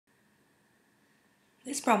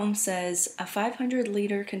This problem says a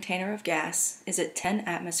 500-liter container of gas is at 10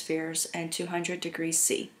 atmospheres and 200 degrees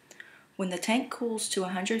C. When the tank cools to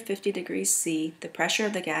 150 degrees C, the pressure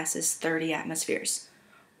of the gas is 30 atmospheres.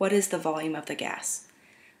 What is the volume of the gas?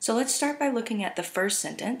 So let's start by looking at the first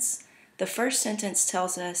sentence. The first sentence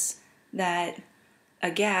tells us that a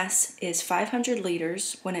gas is 500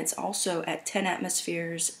 liters when it's also at 10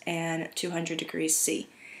 atmospheres and 200 degrees C.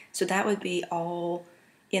 So that would be all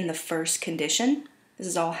in the first condition. This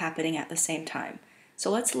is all happening at the same time. So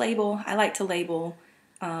let's label, I like to label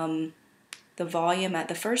the volume at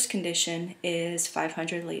the first condition is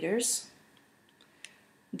 500 liters.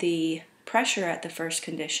 The pressure at the first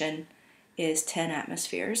condition is 10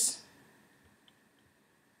 atmospheres.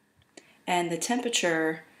 And the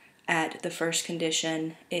temperature at the first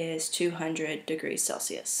condition is 200 degrees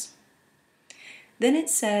Celsius. Then it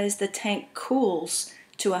says the tank cools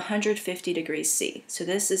to 150 degrees C. So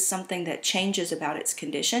this is something that changes about its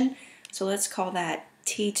condition. So let's call that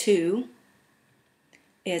T2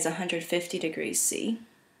 is 150 degrees C.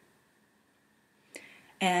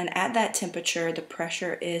 And at that temperature, the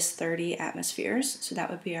pressure is 30 atmospheres. So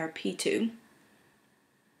that would be our P2.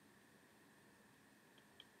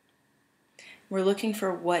 We're looking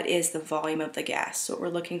for what is the volume of the gas. So what we're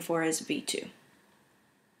looking for is V2.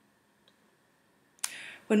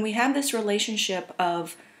 When we have this relationship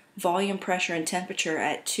of volume, pressure, and temperature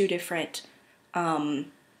at two different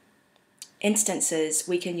instances,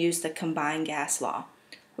 we can use the combined gas law,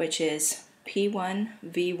 which is P1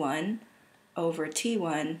 V1 over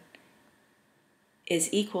T1 is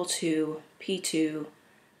equal to P2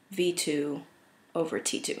 V2 over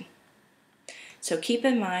T2. So keep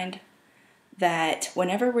in mind that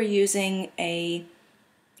whenever we're using an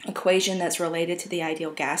equation that's related to the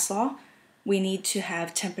ideal gas law, we need to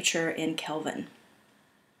have temperature in Kelvin.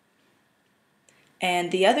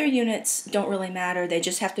 And the other units don't really matter, they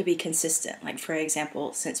just have to be consistent. Like for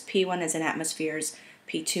example, since P1 is in atmospheres,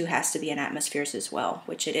 P2 has to be in atmospheres as well,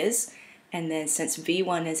 which it is. And then since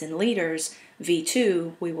V1 is in liters,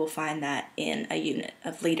 V2, we will find that in a unit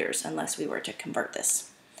of liters unless we were to convert this.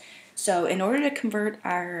 So in order to convert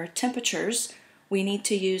our temperatures, we need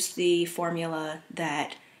to use the formula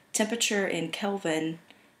that temperature in Kelvin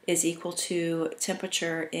is equal to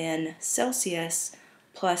temperature in Celsius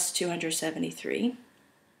plus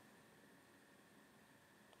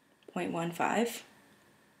 273.15.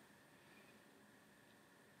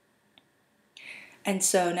 And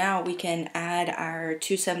so now we can add our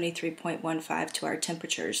 273.15 to our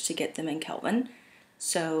temperatures to get them in Kelvin.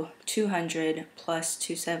 So 200 plus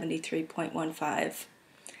 273.15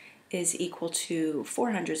 is equal to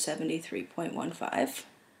 473.15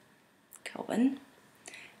 Kelvin.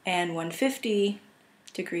 And 150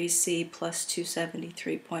 degrees C plus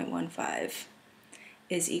 273.15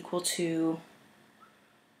 is equal to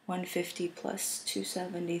 150 plus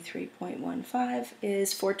 273.15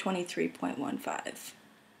 is 423.15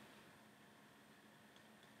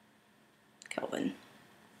 Kelvin.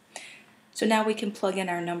 So now we can plug in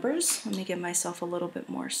our numbers. Let me give myself a little bit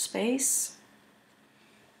more space.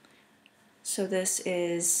 So this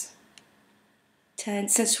is 10.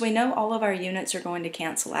 Since we know all of our units are going to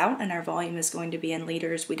cancel out and our volume is going to be in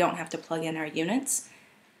liters, we don't have to plug in our units.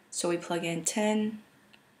 So we plug in 10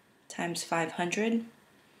 times 500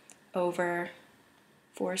 over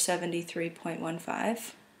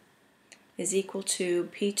 473.15 is equal to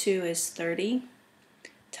P2 is 30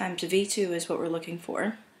 times V2 is what we're looking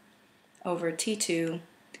for over T2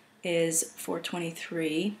 is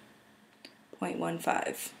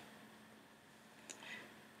 423.15.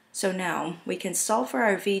 So now we can solve for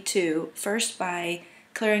our V2 first by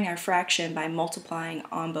clearing our fraction by multiplying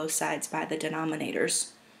on both sides by the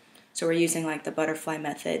denominators. So we're using like the butterfly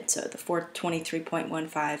method, so the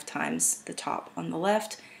 423.15 times the top on the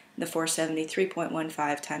left, the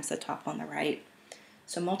 473.15 times the top on the right.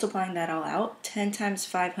 So multiplying that all out, 10 times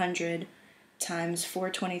 500 times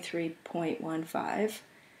 423.15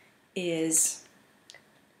 is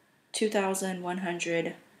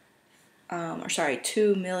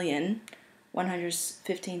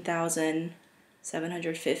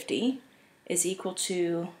 2,115,750 is equal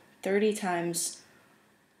to 30 times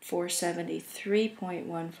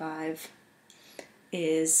 473.15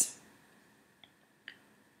 is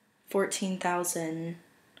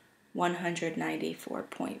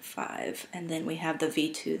 14,194.5, and then we have the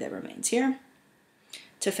V2 that remains here.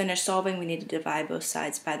 To finish solving, we need to divide both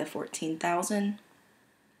sides by the 14,000.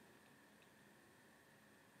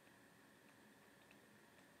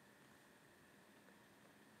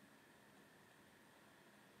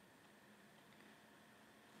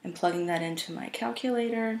 And plugging that into my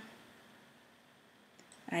calculator,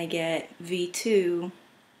 I get V2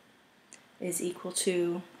 is equal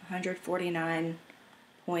to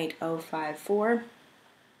 149.054.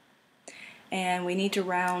 And we need to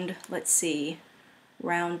round, let's see,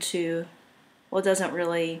 round to, well, it doesn't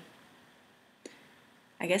really,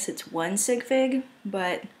 I guess it's 1 sig fig,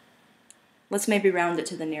 but let's maybe round it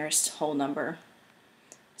to the nearest whole number.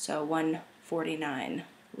 So 149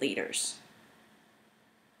 liters.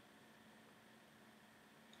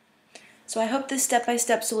 So I hope this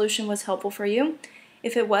step-by-step solution was helpful for you.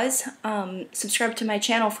 If it was, subscribe to my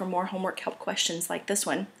channel for more homework help questions like this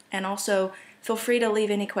one. And also, feel free to leave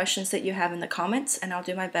any questions that you have in the comments, and I'll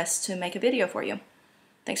do my best to make a video for you.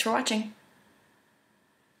 Thanks for watching.